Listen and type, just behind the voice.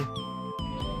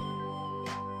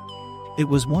It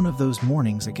was one of those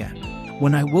mornings again,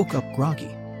 when I woke up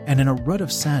groggy, and in a rut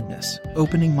of sadness,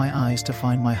 opening my eyes to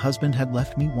find my husband had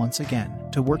left me once again,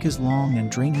 to work his long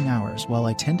and draining hours while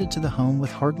I tended to the home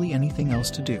with hardly anything else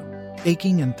to do.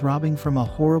 Aching and throbbing from a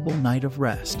horrible night of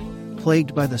rest,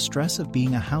 plagued by the stress of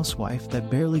being a housewife that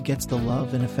barely gets the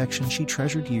love and affection she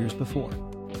treasured years before.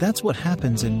 That's what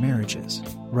happens in marriages,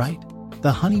 right?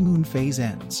 The honeymoon phase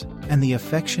ends, and the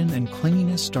affection and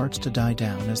clinginess starts to die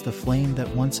down as the flame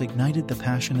that once ignited the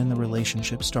passion in the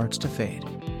relationship starts to fade.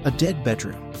 A dead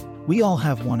bedroom. We all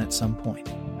have one at some point.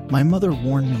 My mother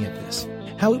warned me of this,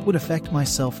 how it would affect my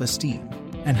self-esteem,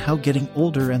 and how getting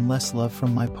older and less love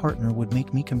from my partner would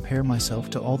make me compare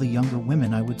myself to all the younger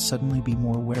women I would suddenly be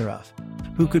more aware of,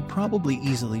 who could probably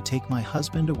easily take my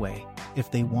husband away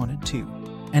if they wanted to.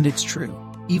 And it's true.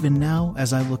 Even now,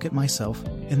 as I look at myself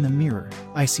in the mirror,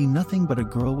 I see nothing but a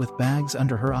girl with bags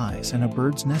under her eyes and a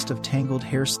bird's nest of tangled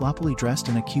hair sloppily dressed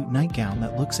in a cute nightgown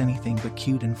that looks anything but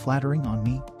cute and flattering on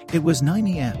me. It was 9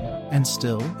 a.m., and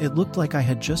still, it looked like I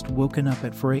had just woken up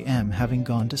at 4 a.m. having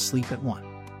gone to sleep at 1.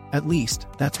 At least,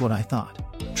 that's what I thought.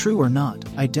 True or not,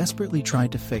 I desperately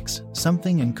tried to fix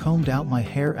something and combed out my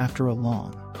hair after a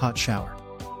long, hot shower.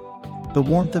 The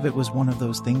warmth of it was one of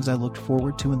those things I looked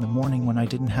forward to in the morning when I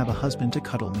didn't have a husband to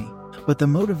cuddle me. But the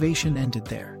motivation ended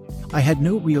there. I had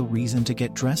no real reason to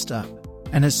get dressed up,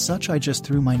 and as such I just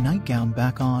threw my nightgown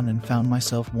back on and found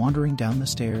myself wandering down the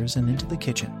stairs and into the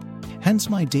kitchen. Hence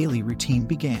my daily routine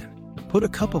began. Put a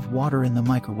cup of water in the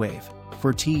microwave.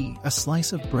 For tea, a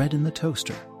slice of bread in the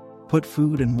toaster. Put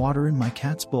food and water in my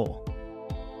cat's bowl.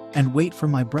 And wait for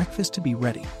my breakfast to be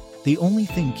ready. The only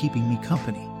thing keeping me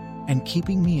company and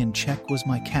keeping me in check was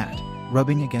my cat,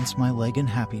 rubbing against my leg in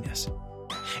happiness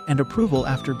and approval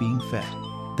after being fed.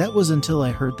 That was until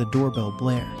I heard the doorbell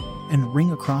blare and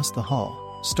ring across the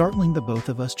hall, startling the both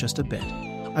of us just a bit.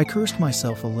 I cursed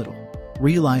myself a little,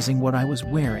 realizing what I was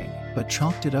wearing, but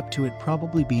chalked it up to it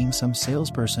probably being some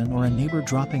salesperson or a neighbor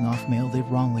dropping off mail they've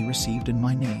wrongly received in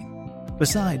my name.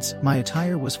 Besides, my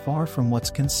attire was far from what's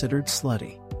considered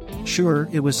slutty. Sure,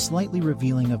 it was slightly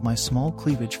revealing of my small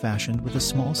cleavage fashioned with a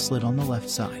small slit on the left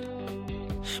side.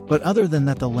 But other than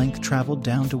that, the length traveled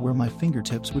down to where my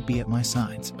fingertips would be at my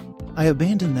sides. I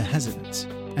abandoned the hesitance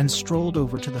and strolled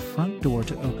over to the front door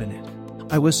to open it.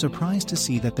 I was surprised to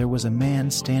see that there was a man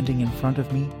standing in front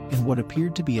of me in what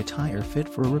appeared to be attire fit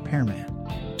for a repairman.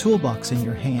 Toolbox in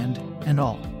your hand and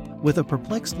all. With a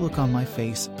perplexed look on my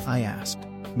face, I asked,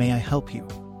 "May I help you?"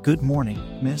 "Good morning,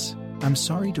 miss. I'm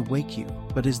sorry to wake you,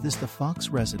 but is this the Fox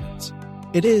residence?"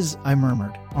 "It is," I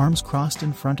murmured, arms crossed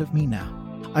in front of me now.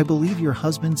 "I believe your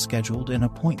husband scheduled an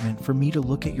appointment for me to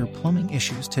look at your plumbing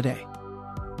issues today."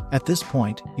 At this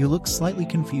point, you looked slightly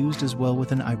confused as well,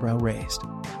 with an eyebrow raised.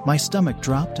 My stomach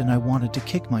dropped and I wanted to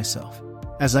kick myself,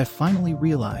 as I finally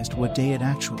realized what day it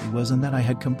actually was and that I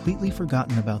had completely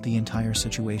forgotten about the entire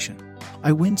situation.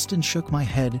 I winced and shook my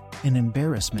head in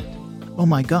embarrassment. "Oh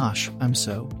my gosh, I'm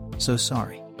so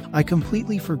sorry. I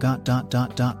completely forgot ...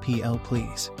 PL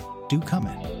please. Do come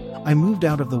in." I moved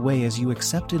out of the way as you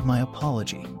accepted my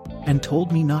apology and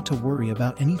told me not to worry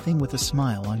about anything with a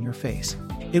smile on your face.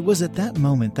 It was at that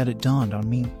moment that it dawned on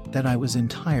me that I was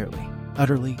entirely,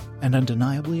 utterly, and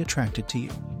undeniably attracted to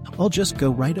you. "I'll just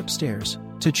go right upstairs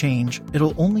to change.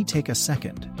 It'll only take a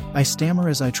second," I stammer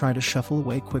as I try to shuffle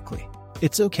away quickly.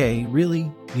 "It's okay, really,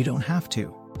 you don't have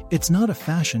to. It's not a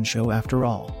fashion show after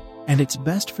all, and it's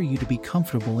best for you to be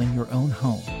comfortable in your own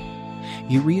home."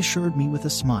 You reassured me with a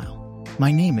smile.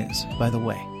 "My name is, by the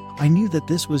way." I knew that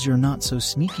this was your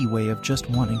not-so-sneaky way of just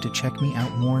wanting to check me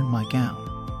out more in my gown,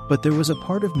 but there was a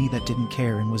part of me that didn't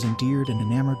care and was endeared and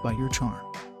enamored by your charm.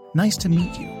 "Nice to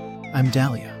meet you. I'm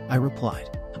Dahlia," I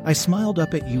replied. I smiled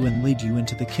up at you and led you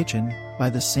into the kitchen by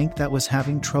the sink that was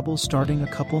having trouble starting a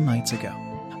couple nights ago.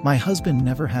 My husband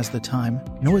never has the time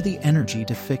nor the energy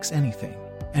to fix anything,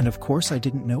 and of course I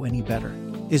didn't know any better.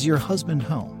 "Is your husband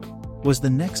home?" was the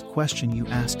next question you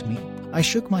asked me. I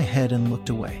shook my head and looked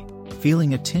away,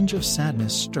 feeling a tinge of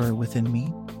sadness stir within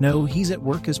me. "No, he's at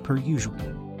work as per usual.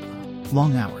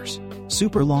 Long hours.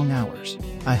 Super long hours,"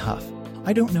 I huff.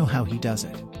 "I don't know how he does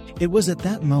it." It was at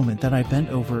that moment that I bent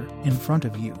over in front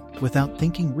of you, without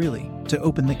thinking really, to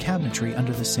open the cabinetry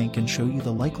under the sink and show you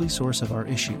the likely source of our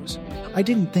issues. I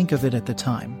didn't think of it at the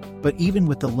time, but even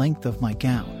with the length of my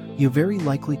gown, you very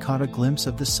likely caught a glimpse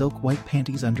of the silk white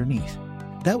panties underneath.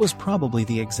 That was probably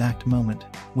the exact moment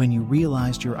when you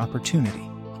realized your opportunity.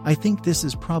 "I think this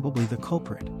is probably the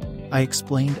culprit," I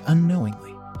explained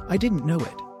unknowingly. I didn't know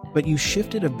it, but you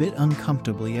shifted a bit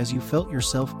uncomfortably as you felt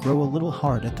yourself grow a little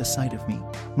hard at the sight of me,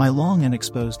 my long and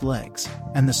exposed legs,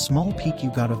 and the small peek you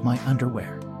got of my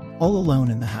underwear. All alone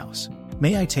in the house.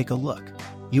 May I take a look?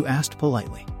 You asked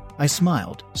politely. I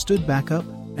smiled, stood back up,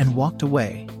 and walked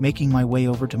away, making my way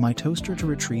over to my toaster to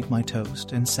retrieve my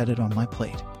toast and set it on my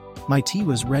plate. My tea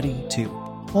was ready, too.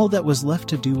 All that was left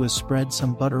to do was spread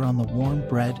some butter on the warm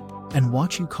bread and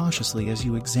watch you cautiously as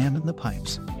you examined the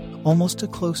pipes, almost too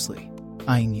closely,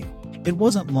 eyeing you. It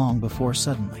wasn't long before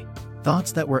suddenly,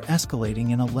 thoughts that were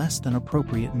escalating in a less than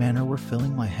appropriate manner were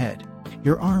filling my head.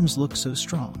 Your arms looked so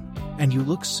strong, and you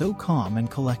looked so calm and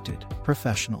collected,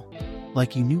 professional,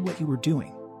 like you knew what you were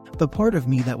doing. The part of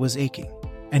me that was aching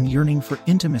and yearning for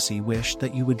intimacy wished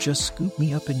that you would just scoop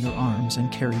me up in your arms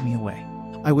and carry me away.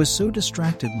 I was so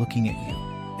distracted looking at you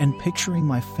and picturing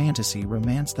my fantasy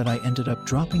romance that I ended up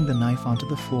dropping the knife onto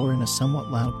the floor in a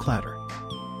somewhat loud clatter,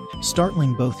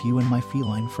 startling both you and my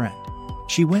feline friend.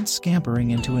 She went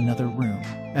scampering into another room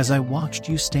as I watched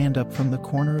you stand up from the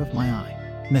corner of my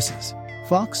eye. Mrs.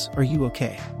 Fox, are you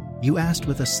okay? You asked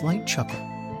with a slight chuckle.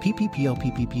 PPPL,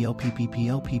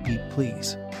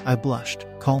 please. I blushed.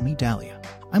 Call me Dahlia.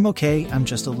 I'm okay, I'm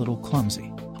just a little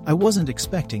clumsy. I wasn't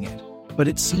expecting it, but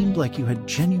it seemed like you had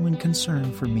genuine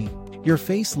concern for me. Your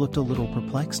face looked a little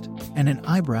perplexed, and an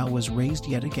eyebrow was raised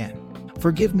yet again.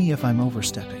 Forgive me if I'm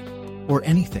overstepping, or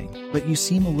anything, but you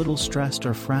seem a little stressed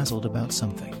or frazzled about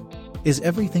something. Is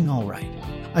everything all right?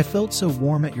 I felt so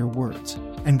warm at your words,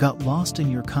 and got lost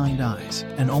in your kind eyes,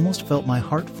 and almost felt my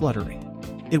heart fluttering.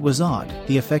 It was odd,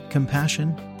 the effect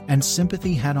compassion and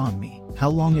sympathy had on me. How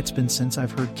long it's been since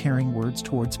I've heard caring words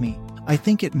towards me. I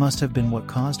think it must have been what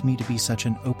caused me to be such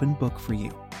an open book for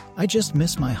you. I just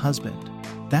miss my husband.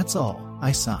 That's all,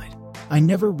 I sighed. I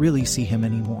never really see him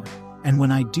anymore, and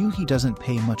when I do he doesn't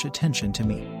pay much attention to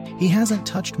me. He hasn't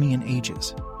touched me in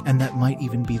ages, and that might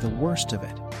even be the worst of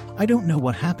it. I don't know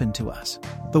what happened to us.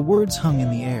 The words hung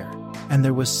in the air, and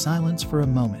there was silence for a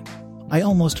moment. I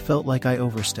almost felt like I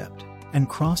overstepped and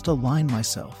crossed a line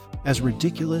myself, as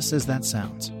ridiculous as that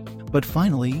sounds. But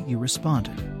finally you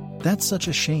responded. That's such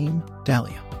a shame,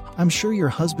 Dahlia. I'm sure your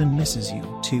husband misses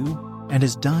you, too, and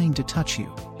is dying to touch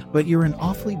you. But you're an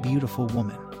awfully beautiful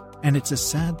woman, and it's a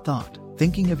sad thought,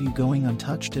 thinking of you going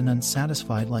untouched and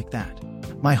unsatisfied like that.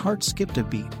 My heart skipped a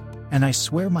beat, and I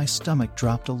swear my stomach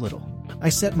dropped a little. I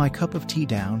set my cup of tea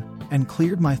down and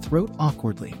cleared my throat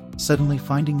awkwardly, suddenly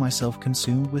finding myself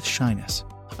consumed with shyness.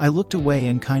 I looked away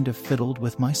and kind of fiddled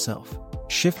with myself,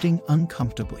 shifting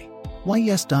uncomfortably. Why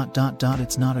yes,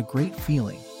 it's not a great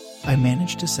feeling, I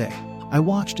managed to say. I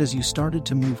watched as you started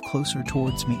to move closer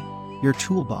towards me, your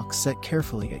toolbox set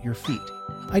carefully at your feet.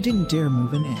 I didn't dare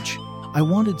move an inch. I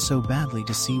wanted so badly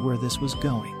to see where this was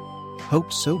going.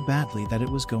 Hoped so badly that it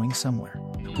was going somewhere.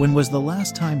 When was the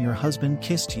last time your husband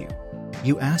kissed you?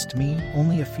 You asked me,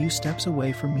 only a few steps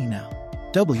away from me now.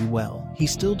 Well, he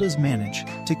still does manage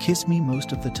to kiss me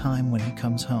most of the time when he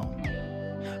comes home.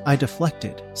 I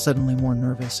deflected, suddenly more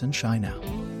nervous and shy now.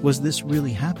 Was this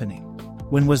really happening?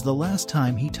 When was the last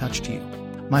time he touched you?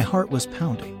 My heart was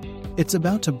pounding. It's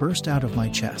about to burst out of my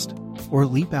chest, or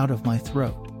leap out of my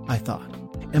throat, I thought.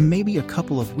 And maybe a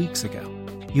couple of weeks ago.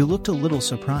 You looked a little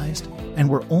surprised, and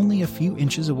were only a few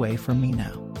inches away from me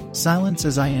now. Silence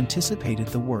as I anticipated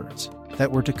the words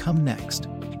that were to come next.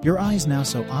 Your eyes now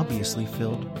so obviously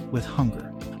filled with hunger.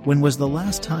 When was the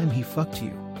last time he fucked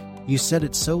you? You said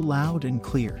it so loud and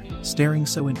clear, staring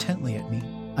so intently at me.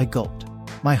 I gulped.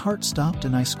 My heart stopped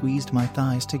and I squeezed my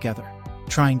thighs together,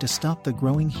 trying to stop the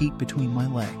growing heat between my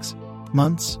legs.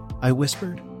 Months, I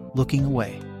whispered, looking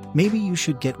away. Maybe you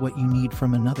should get what you need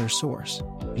from another source.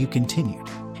 You continued.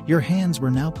 Your hands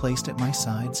were now placed at my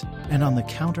sides and on the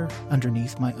counter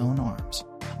underneath my own arms.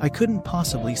 I couldn't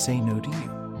possibly say no to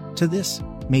you. To this,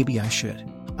 maybe I should.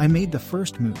 I made the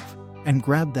first move and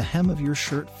grabbed the hem of your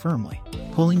shirt firmly,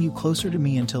 pulling you closer to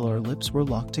me until our lips were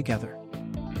locked together,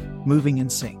 moving in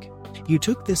sync. You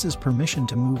took this as permission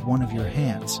to move one of your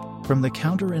hands from the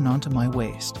counter and onto my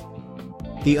waist,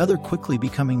 the other quickly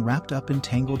becoming wrapped up and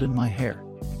tangled in my hair.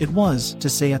 It was, to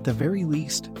say at the very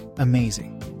least,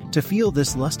 amazing to feel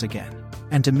this lust again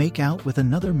and to make out with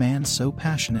another man so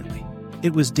passionately.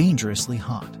 It was dangerously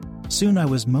hot. Soon I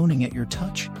was moaning at your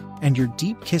touch and your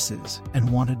deep kisses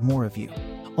and wanted more of you.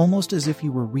 Almost as if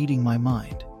you were reading my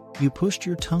mind, you pushed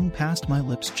your tongue past my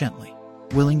lips gently,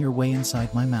 willing your way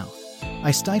inside my mouth.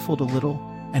 I stifled a little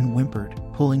and whimpered,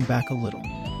 pulling back a little.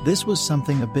 This was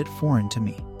something a bit foreign to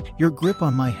me. Your grip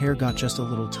on my hair got just a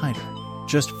little tighter,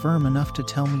 just firm enough to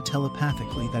tell me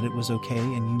telepathically that it was okay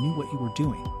and you knew what you were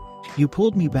doing. You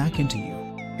pulled me back into you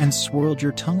and swirled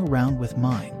your tongue around with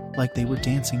mine like they were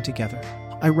dancing together.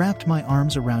 I wrapped my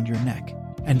arms around your neck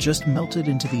and just melted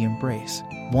into the embrace,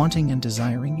 wanting and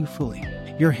desiring you fully.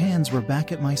 Your hands were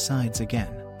back at my sides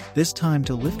again, this time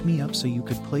to lift me up so you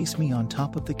could place me on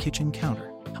top of the kitchen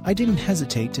counter. I didn't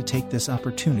hesitate to take this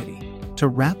opportunity to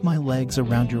wrap my legs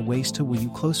around your waist to woo you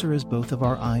closer as both of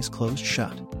our eyes closed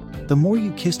shut. The more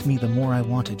you kissed me, the more I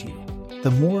wanted you.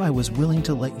 The more I was willing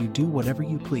to let you do whatever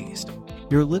you pleased.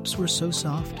 Your lips were so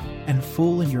soft and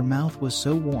full and your mouth was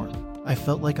so warm, I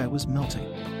felt like I was melting.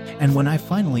 And when I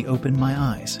finally opened my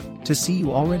eyes to see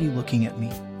you already looking at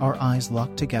me, our eyes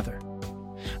locked together.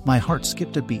 My heart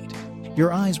skipped a beat.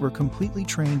 Your eyes were completely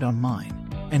trained on mine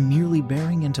and nearly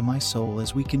bearing into my soul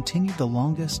as we continued the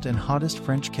longest and hottest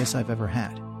French kiss I've ever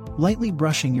had, lightly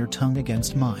brushing your tongue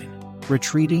against mine,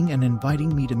 retreating and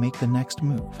inviting me to make the next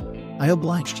move. I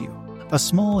obliged you. A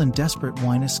small and desperate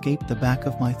whine escaped the back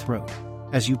of my throat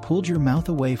as you pulled your mouth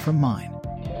away from mine,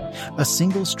 a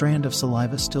single strand of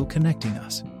saliva still connecting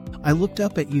us. I looked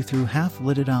up at you through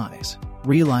half-lidded eyes,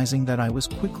 realizing that I was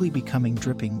quickly becoming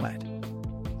dripping wet.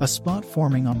 A spot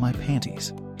forming on my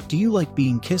panties. Do you like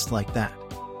being kissed like that?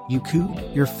 You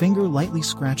cooed, your finger lightly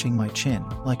scratching my chin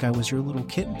like I was your little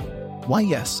kitten. Why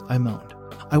yes, I moaned.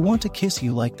 I want to kiss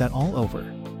you like that all over.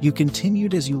 You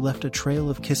continued as you left a trail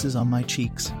of kisses on my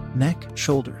cheeks, neck,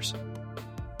 shoulders,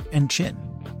 and chin.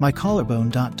 My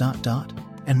collarbone ...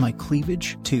 and my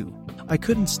cleavage, too. I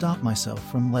couldn't stop myself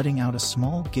from letting out a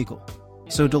small giggle.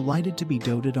 So delighted to be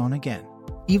doted on again,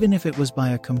 even if it was by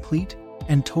a complete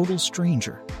and total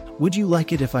stranger. Would you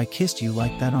like it if I kissed you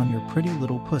like that on your pretty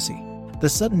little pussy? The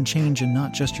sudden change in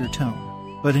not just your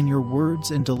tone, but in your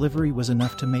words and delivery was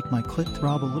enough to make my clit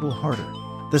throb a little harder.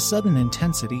 The sudden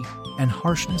intensity and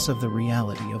harshness of the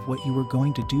reality of what you were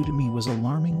going to do to me was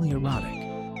alarmingly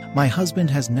erotic. My husband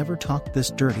has never talked this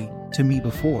dirty to me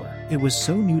before. It was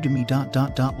so new to me ...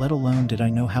 let alone did I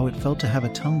know how it felt to have a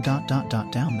tongue ...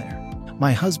 down there.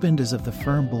 My husband is of the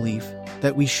firm belief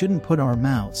that we shouldn't put our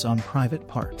mouths on private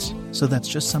parts, so that's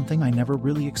just something I never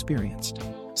really experienced.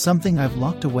 Something I've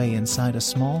locked away inside a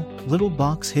small, little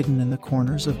box hidden in the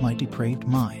corners of my depraved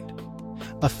mind.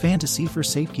 A fantasy for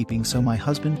safekeeping so my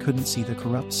husband couldn't see the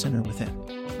corrupt sinner within.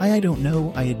 I don't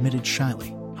know, I admitted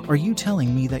shyly. Are you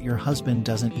telling me that your husband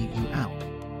doesn't eat you out?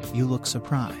 You look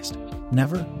surprised.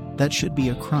 Never? That should be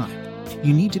a crime.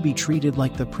 You need to be treated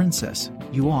like the princess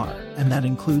you are, and that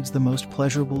includes the most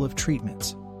pleasurable of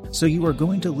treatments. So you are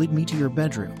going to lead me to your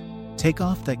bedroom. Take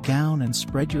off that gown and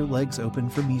spread your legs open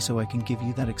for me so I can give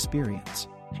you that experience.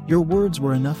 Your words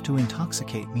were enough to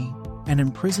intoxicate me and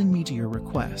imprison me to your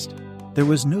request. There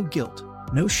was no guilt,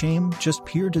 no shame, just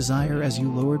pure desire as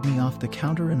you lowered me off the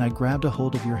counter and I grabbed a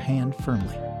hold of your hand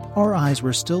firmly. Our eyes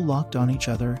were still locked on each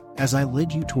other as I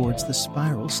led you towards the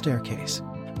spiral staircase,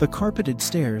 the carpeted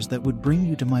stairs that would bring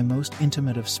you to my most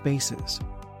intimate of spaces,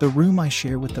 the room I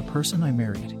share with the person I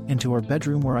married, into our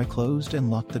bedroom where I closed and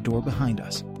locked the door behind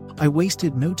us. I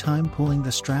wasted no time pulling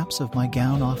the straps of my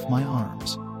gown off my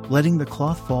arms, letting the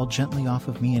cloth fall gently off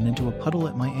of me and into a puddle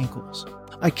at my ankles.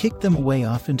 I kicked them away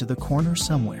off into the corner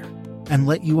somewhere and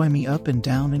let you eye me up and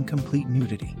down in complete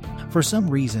nudity. For some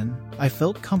reason, I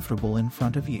felt comfortable in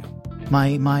front of you.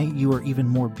 You are even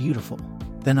more beautiful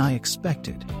than I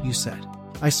expected, you said.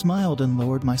 I smiled and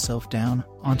lowered myself down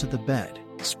onto the bed,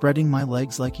 spreading my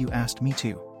legs like you asked me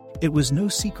to. It was no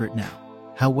secret now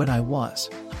how wet I was.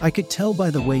 I could tell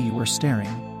by the way you were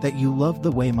staring that you loved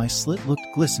the way my slit looked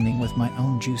glistening with my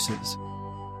own juices,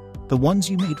 the ones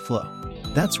you made flow.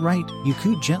 That's right, you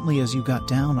cooed gently as you got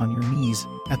down on your knees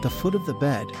at the foot of the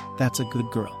bed. That's a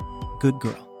good girl. Good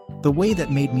girl. The way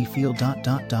that made me feel ...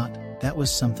 that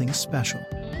was something special.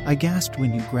 I gasped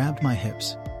when you grabbed my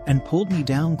hips and pulled me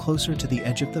down closer to the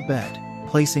edge of the bed,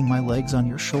 placing my legs on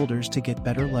your shoulders to get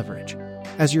better leverage.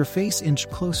 As your face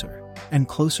inched closer and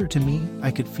closer to me,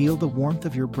 I could feel the warmth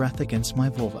of your breath against my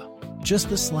vulva. Just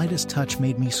the slightest touch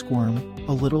made me squirm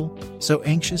a little, so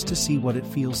anxious to see what it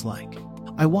feels like.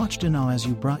 I watched in awe as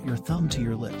you brought your thumb to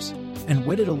your lips and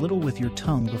wet it a little with your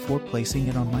tongue before placing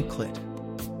it on my clit,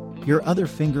 your other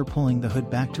finger pulling the hood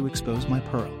back to expose my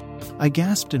pearl. I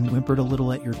gasped and whimpered a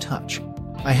little at your touch.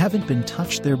 I haven't been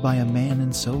touched there by a man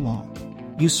in so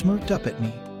long. You smirked up at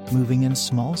me, moving in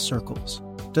small circles.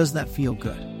 Does that feel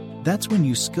good? That's when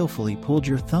you skillfully pulled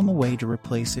your thumb away to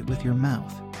replace it with your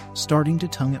mouth, starting to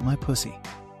tongue at my pussy,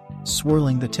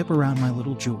 swirling the tip around my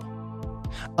little jewel,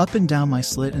 up and down my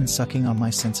slit and sucking on my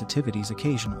sensitivities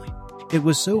occasionally. It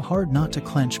was so hard not to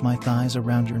clench my thighs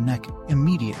around your neck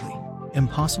immediately.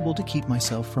 Impossible to keep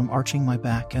myself from arching my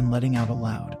back and letting out a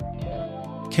loud,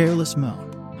 careless moan.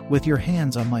 With your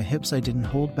hands on my hips, I didn't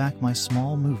hold back my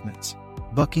small movements,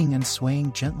 bucking and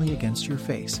swaying gently against your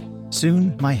face.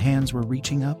 Soon, my hands were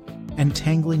reaching up and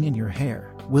tangling in your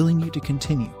hair, willing you to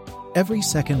continue. Every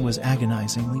second was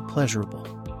agonizingly pleasurable.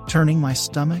 turning my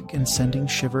stomach and sending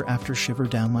shiver after shiver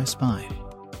down my spine.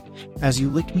 As you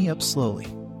licked me up slowly,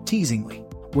 teasingly,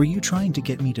 were you trying to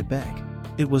get me to beg?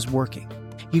 It was working.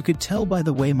 You could tell by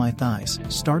the way my thighs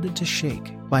started to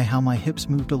shake, by how my hips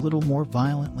moved a little more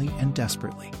violently and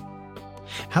desperately.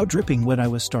 How dripping wet I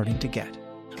was starting to get.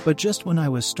 But just when I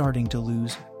was starting to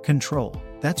lose control,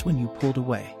 that's when you pulled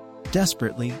away.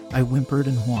 Desperately, I whimpered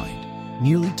and whined,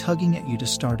 nearly tugging at you to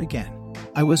start again.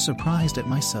 I was surprised at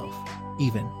myself,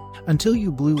 even, until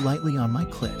you blew lightly on my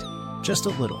clit. Just a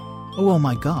little. Oh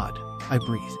my God, I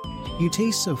breathed. You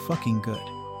taste so fucking good.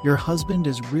 Your husband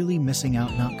is really missing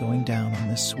out not going down on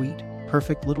this sweet,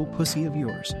 perfect little pussy of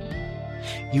yours.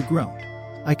 You groaned.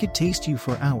 I could taste you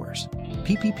for hours.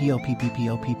 PPPL,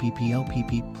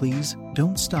 please,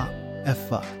 don't stop,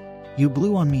 fuck. You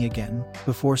blew on me again,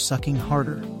 before sucking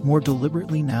harder, more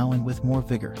deliberately now and with more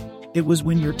vigor. It was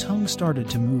when your tongue started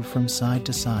to move from side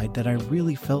to side that I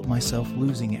really felt myself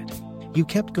losing it. You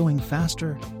kept going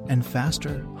faster and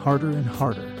faster, harder and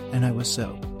harder, and I was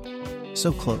so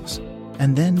close.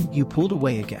 And then you pulled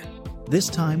away again. This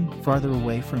time, farther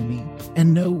away from me.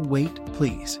 And no, wait,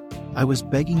 please. I was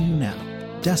begging you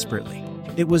now, desperately.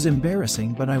 It was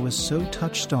embarrassing, but I was so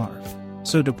touch-starved,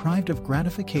 so deprived of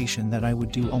gratification that I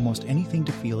would do almost anything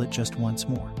to feel it just once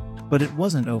more. But it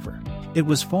wasn't over. It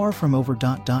was far from over.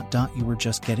 You were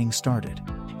just getting started.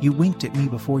 You winked at me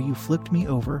before you flipped me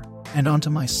over and onto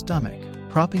my stomach,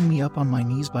 propping me up on my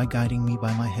knees by guiding me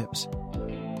by my hips.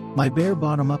 My bare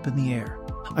bottom up in the air.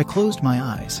 I closed my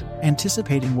eyes,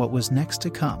 anticipating what was next to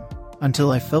come,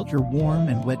 until I felt your warm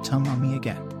and wet tongue on me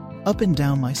again. Up and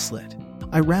down my slit.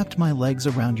 I wrapped my legs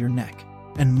around your neck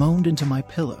and moaned into my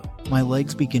pillow, my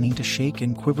legs beginning to shake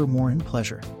and quiver more in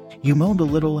pleasure. You moaned a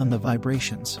little and the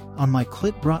vibrations on my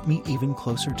clit brought me even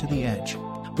closer to the edge.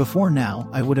 Before now,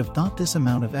 I would have thought this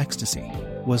amount of ecstasy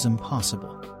was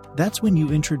impossible. That's when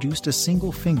you introduced a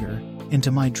single finger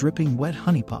into my dripping wet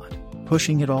honeypot,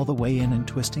 pushing it all the way in and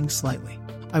twisting slightly.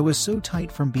 I was so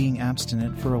tight from being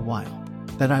abstinent for a while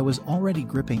that I was already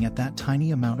gripping at that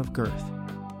tiny amount of girth,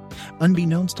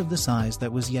 unbeknownst of the size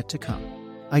that was yet to come.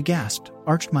 I gasped,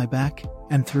 arched my back,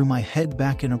 and threw my head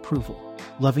back in approval,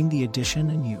 loving the addition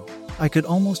and you. I could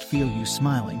almost feel you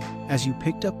smiling as you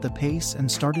picked up the pace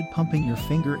and started pumping your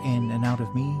finger in and out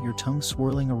of me, your tongue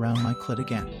swirling around my clit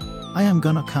again. I am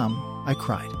gonna come, I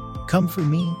cried. Come for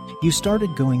me. You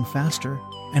started going faster,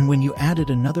 and when you added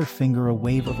another finger, a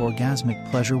wave of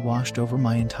orgasmic pleasure washed over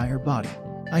my entire body.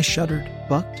 I shuddered,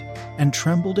 bucked, and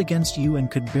trembled against you and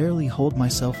could barely hold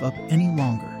myself up any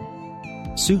longer,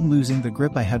 soon losing the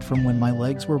grip I had from when my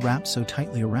legs were wrapped so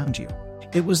tightly around you.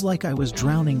 It was like I was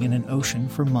drowning in an ocean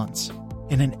for months,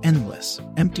 in an endless,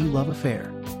 empty love affair.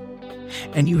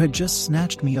 And you had just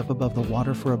snatched me up above the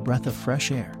water for a breath of fresh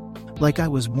air, like I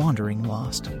was wandering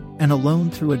lost and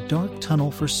alone through a dark tunnel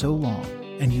for so long,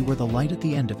 and you were the light at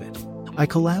the end of it. I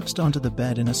collapsed onto the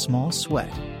bed in a small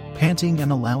sweat, panting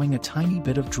and allowing a tiny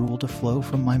bit of drool to flow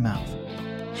from my mouth,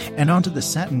 and onto the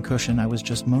satin cushion I was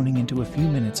just moaning into a few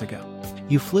minutes ago.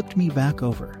 You flipped me back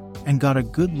over and got a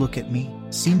good look at me,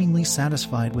 seemingly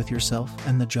satisfied with yourself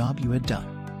and the job you had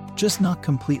done. Just not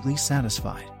completely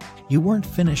satisfied. You weren't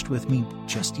finished with me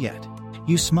just yet.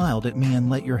 You smiled at me and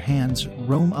let your hands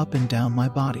roam up and down my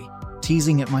body,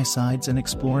 teasing at my sides and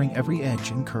exploring every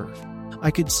edge and curve. I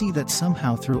could see that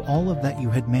somehow through all of that you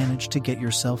had managed to get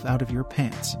yourself out of your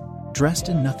pants, dressed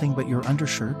in nothing but your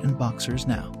undershirt and boxers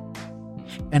now.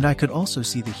 And I could also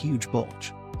see the huge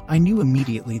bulge. I knew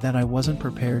immediately that I wasn't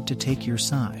prepared to take your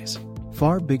size,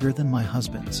 far bigger than my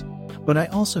husband's, but I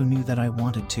also knew that I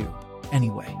wanted to,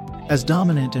 anyway. As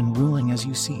dominant and ruling as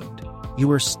you seemed, you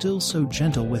were still so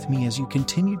gentle with me as you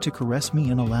continued to caress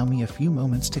me and allow me a few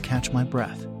moments to catch my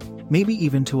breath, maybe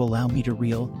even to allow me to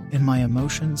reel in my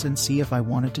emotions and see if I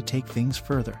wanted to take things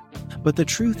further. But the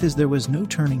truth is there was no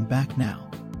turning back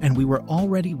now, and we were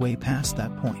already way past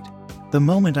that point. The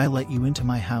moment I let you into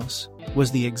my house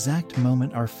was the exact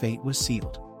moment our fate was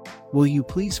sealed. Will you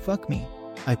please fuck me?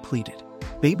 I pleaded.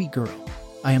 Baby girl,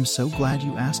 I am so glad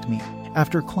you asked me.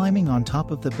 After climbing on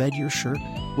top of the bed, your shirt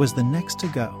was the next to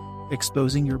go,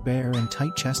 exposing your bare and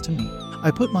tight chest to me.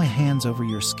 I put my hands over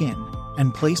your skin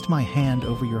and placed my hand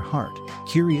over your heart,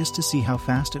 curious to see how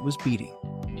fast it was beating.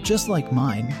 Just like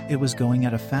mine, it was going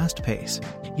at a fast pace.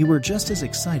 You were just as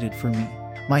excited for me.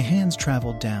 My hands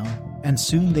traveled down, and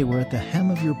soon they were at the hem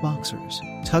of your boxers,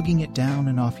 tugging it down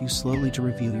and off you slowly to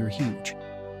reveal your huge,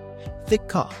 thick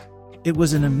cock. It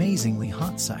was an amazingly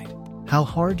hot sight. How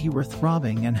hard you were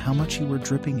throbbing and how much you were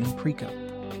dripping in pre-cum.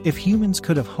 If humans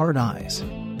could have hard eyes,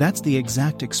 that's the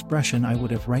exact expression I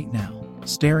would have right now,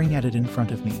 staring at it in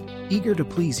front of me, eager to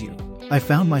please you, I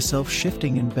found myself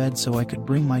shifting in bed so I could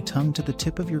bring my tongue to the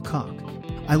tip of your cock.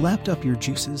 I lapped up your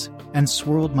juices and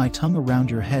swirled my tongue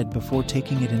around your head before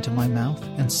taking it into my mouth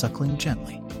and suckling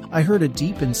gently. I heard a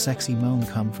deep and sexy moan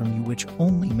come from you, which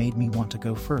only made me want to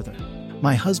go further.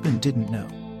 My husband didn't know,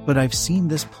 but I've seen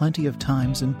this plenty of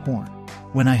times in porn,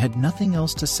 when I had nothing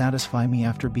else to satisfy me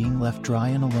after being left dry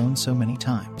and alone so many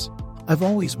times. I've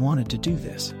always wanted to do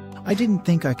this. I didn't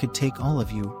think I could take all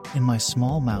of you in my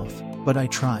small mouth, but I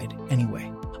tried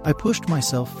anyway. I pushed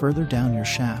myself further down your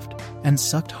shaft and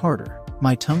sucked harder,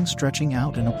 my tongue stretching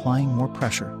out and applying more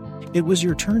pressure. It was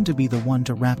your turn to be the one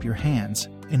to wrap your hands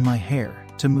in my hair,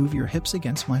 to move your hips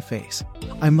against my face.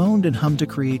 I moaned and hummed to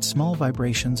create small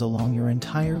vibrations along your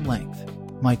entire length,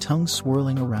 my tongue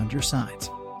swirling around your sides.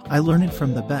 I learned it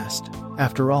from the best.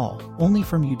 After all, only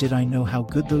from you did I know how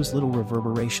good those little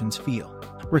reverberations feel.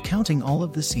 Recounting all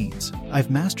of the scenes I've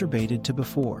masturbated to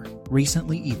before,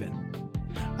 recently even.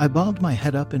 I bobbed my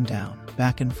head up and down,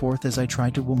 back and forth as I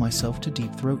tried to will myself to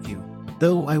deep throat you,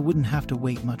 though I wouldn't have to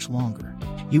wait much longer.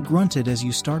 You grunted as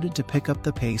you started to pick up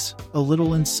the pace a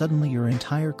little, and suddenly your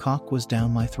entire cock was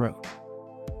down my throat.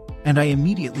 And I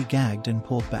immediately gagged and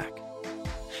pulled back.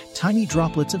 Tiny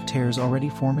droplets of tears already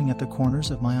forming at the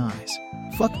corners of my eyes.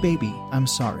 "Fuck baby, I'm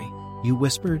sorry," you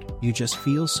whispered, "you just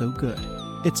feel so good."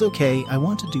 "It's okay, I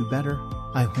want to do better,"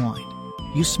 I whined.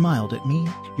 You smiled at me,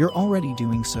 "You're already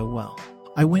doing so well."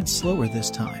 I went slower this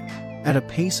time, at a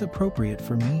pace appropriate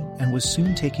for me, and was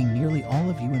soon taking nearly all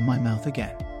of you in my mouth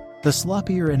again. The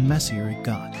sloppier and messier it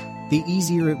got, the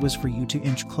easier it was for you to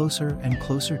inch closer and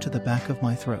closer to the back of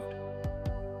my throat.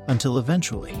 Until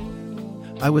eventually,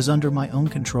 I was under my own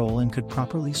control and could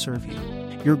properly serve you.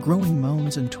 Your growing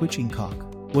moans and twitching cock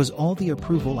was all the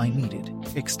approval I needed,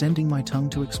 extending my tongue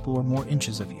to explore more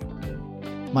inches of you.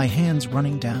 My hands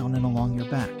running down and along your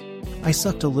back. I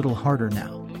sucked a little harder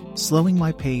now, slowing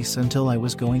my pace until I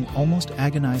was going almost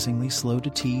agonizingly slow to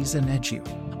tease and edge you.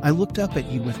 I looked up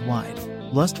at you with wide,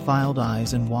 lust-filled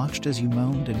eyes and watched as you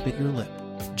moaned and bit your lip.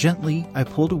 Gently, I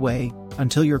pulled away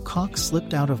until your cock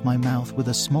slipped out of my mouth with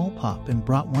a small pop and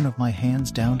brought one of my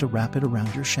hands down to wrap it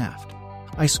around your shaft.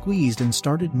 I squeezed and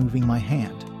started moving my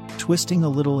hand, twisting a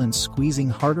little and squeezing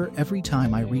harder every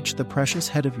time I reached the precious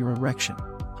head of your erection.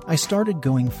 I started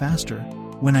going faster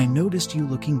when I noticed you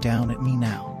looking down at me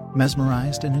now,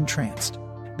 mesmerized and entranced.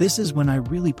 This is when I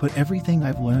really put everything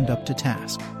I've learned up to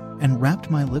task, and wrapped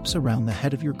my lips around the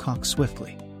head of your cock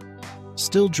swiftly.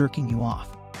 Still jerking you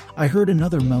off, I heard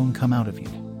another moan come out of you,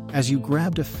 as you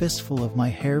grabbed a fistful of my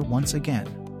hair once again,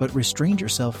 but restrained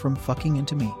yourself from fucking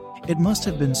into me. It must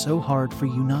have been so hard for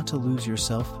you not to lose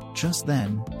yourself just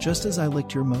then, just as I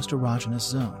licked your most erogenous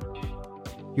zone,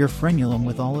 your frenulum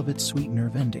with all of its sweet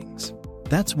nerve endings.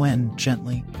 That's when,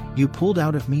 gently, you pulled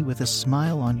out of me with a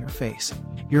smile on your face.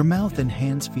 Your mouth and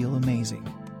hands feel amazing,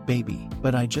 baby,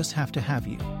 but I just have to have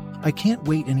you. I can't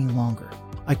wait any longer.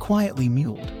 I quietly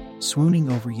mewed,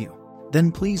 swooning over you.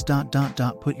 Then please ...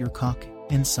 put your cock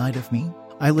inside of me.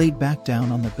 I laid back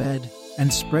down on the bed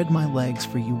and spread my legs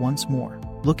for you once more,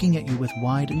 looking at you with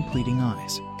wide and pleading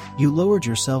eyes. You lowered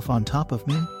yourself on top of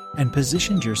me and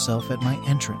positioned yourself at my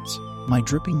entrance, my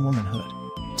dripping womanhood.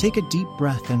 Take a deep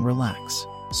breath and relax,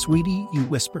 sweetie, you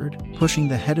whispered, pushing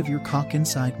the head of your cock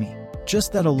inside me.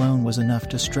 Just that alone was enough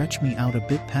to stretch me out a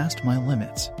bit past my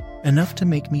limits, enough to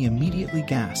make me immediately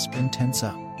gasp and tense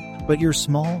up. But your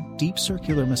small, deep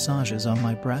circular massages on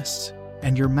my breasts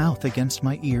and your mouth against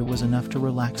my ear was enough to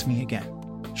relax me again.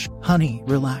 Shh, honey,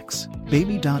 relax,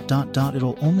 baby ...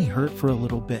 it'll only hurt for a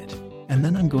little bit, and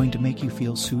then I'm going to make you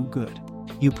feel so good.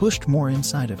 You pushed more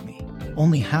inside of me,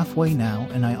 only halfway now,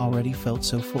 and I already felt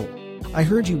so full. I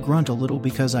heard you grunt a little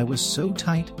because I was so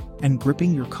tight and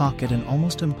gripping your cock at an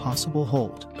almost impossible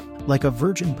hold, like a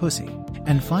virgin pussy.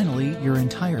 And finally, your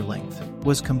entire length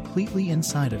was completely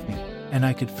inside of me, and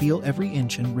I could feel every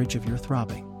inch and ridge of your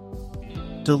throbbing,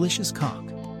 delicious cock.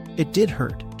 It did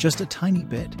hurt, just a tiny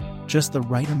bit, just the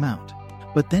right amount,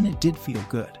 but then it did feel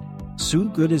good. So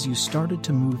good as you started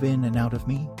to move in and out of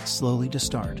me, slowly to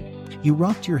start. You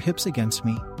rocked your hips against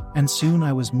me, and soon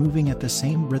I was moving at the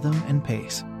same rhythm and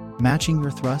pace, matching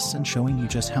your thrusts and showing you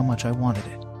just how much I wanted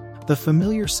it. The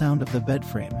familiar sound of the bed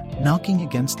frame knocking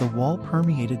against the wall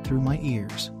permeated through my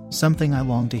ears, something I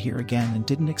longed to hear again and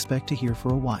didn't expect to hear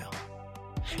for a while.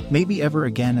 Maybe ever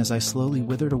again, as I slowly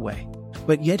withered away.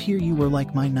 But yet here you were,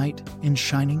 like my knight in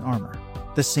shining armor,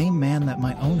 the same man that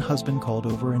my own husband called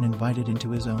over and invited into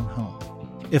his own home.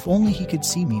 If only he could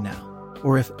see me now,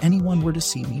 or if anyone were to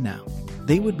see me now,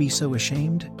 they would be so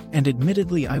ashamed, and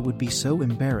admittedly I would be so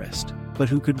embarrassed, but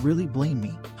who could really blame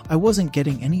me? I wasn't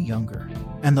getting any younger,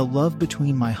 and the love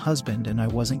between my husband and I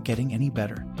wasn't getting any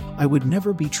better. I would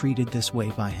never be treated this way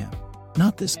by him.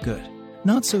 Not this good.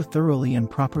 Not so thoroughly and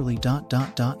properly ...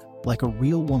 like a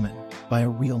real woman, by a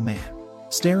real man.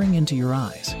 Staring into your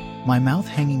eyes, my mouth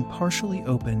hanging partially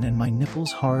open and my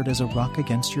nipples hard as a rock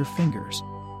against your fingers.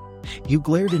 You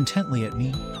glared intently at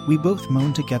me, we both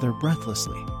moaned together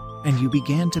breathlessly, and you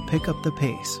began to pick up the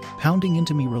pace, pounding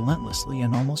into me relentlessly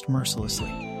and almost mercilessly.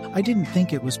 I didn't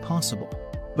think it was possible,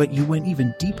 but you went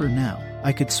even deeper now.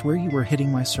 I could swear you were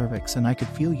hitting my cervix and I could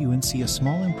feel you and see a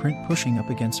small imprint pushing up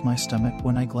against my stomach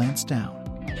when I glanced down.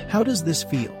 How does this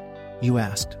feel? You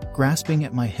asked, grasping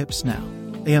at my hips now.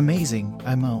 Amazing,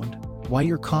 I moaned. Why,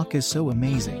 your cock is so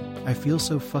amazing. I feel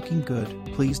so fucking good.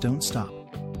 Please don't stop.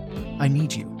 I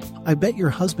need you. I bet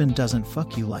your husband doesn't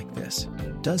fuck you like this.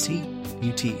 Does he?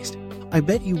 You teased. I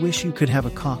bet you wish you could have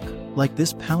a cock like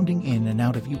this pounding in and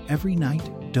out of you every night,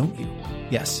 don't you?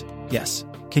 Yes.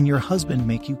 Can your husband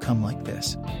make you come like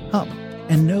this?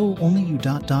 And no, only you ...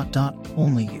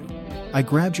 only you. I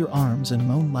grabbed your arms and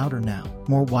moaned louder now,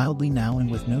 more wildly now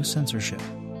and with no censorship.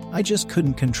 I just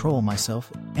couldn't control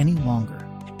myself any longer.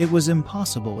 It was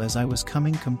impossible as I was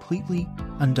coming completely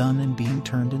undone and being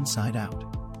turned inside out.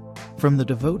 From the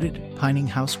devoted, pining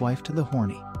housewife to the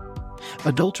horny,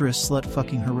 adulterous slut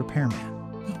fucking her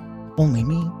repairman. Only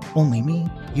me,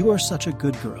 you are such a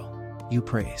good girl, you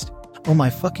praised. Oh my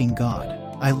fucking God,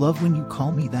 I love when you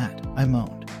call me that, I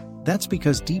moaned. That's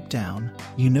because deep down,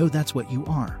 you know that's what you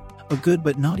are. A good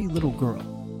but naughty little girl,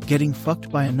 getting fucked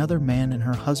by another man in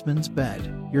her husband's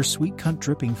bed, your sweet cunt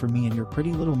dripping for me and your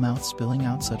pretty little mouth spilling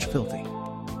out such filthy,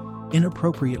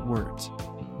 inappropriate words,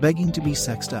 begging to be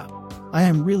sexed up. I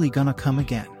am really gonna come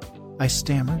again, I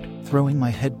stammered, throwing my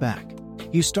head back.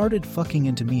 You started fucking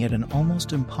into me at an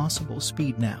almost impossible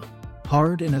speed now,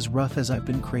 hard and as rough as I've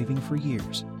been craving for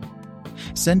years,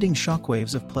 sending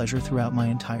shockwaves of pleasure throughout my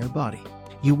entire body.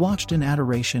 You watched in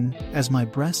adoration as my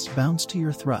breasts bounced to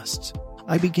your thrusts.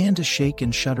 I began to shake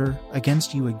and shudder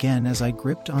against you again as I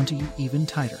gripped onto you even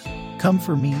tighter. Come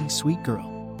for me, sweet girl.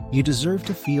 You deserve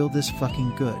to feel this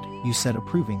fucking good, you said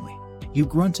approvingly. You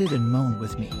grunted and moaned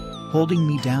with me, holding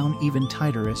me down even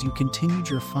tighter as you continued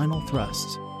your final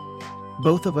thrusts,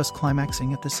 both of us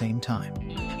climaxing at the same time.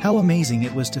 How amazing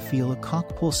it was to feel a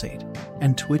cock pulsate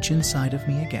and twitch inside of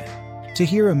me again. To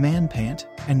hear a man pant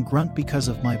and grunt because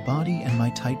of my body and my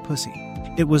tight pussy.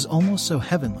 It was almost so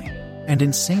heavenly and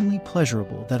insanely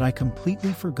pleasurable that I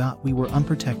completely forgot we were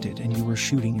unprotected and you were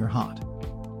shooting your hot,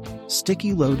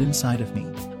 sticky load inside of me.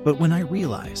 But when I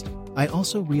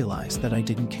also realized that I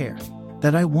didn't care,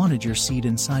 that I wanted your seed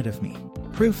inside of me.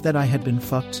 Proof that I had been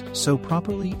fucked so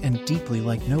properly and deeply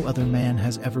like no other man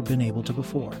has ever been able to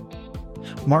before.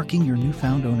 Marking your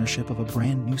newfound ownership of a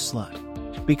brand new slut.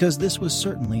 Because this was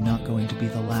certainly not going to be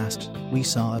the last we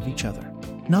saw of each other.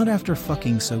 Not after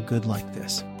fucking so good like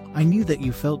this. I knew that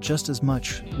you felt just as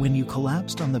much when you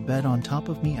collapsed on the bed on top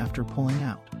of me after pulling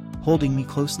out, holding me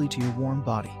closely to your warm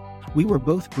body. We were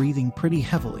both breathing pretty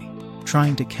heavily,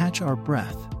 trying to catch our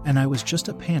breath, and I was just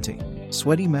a panting,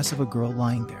 sweaty mess of a girl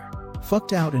lying there,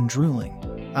 fucked out and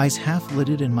drooling, eyes half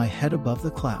lidded and my head above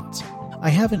the clouds. I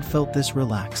haven't felt this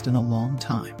relaxed in a long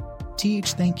time.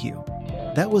 Thank you.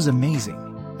 That was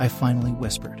amazing, I finally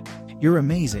whispered. You're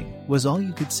amazing, was all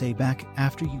you could say back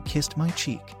after you kissed my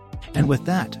cheek. And with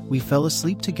that, we fell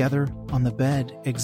asleep together on the bed,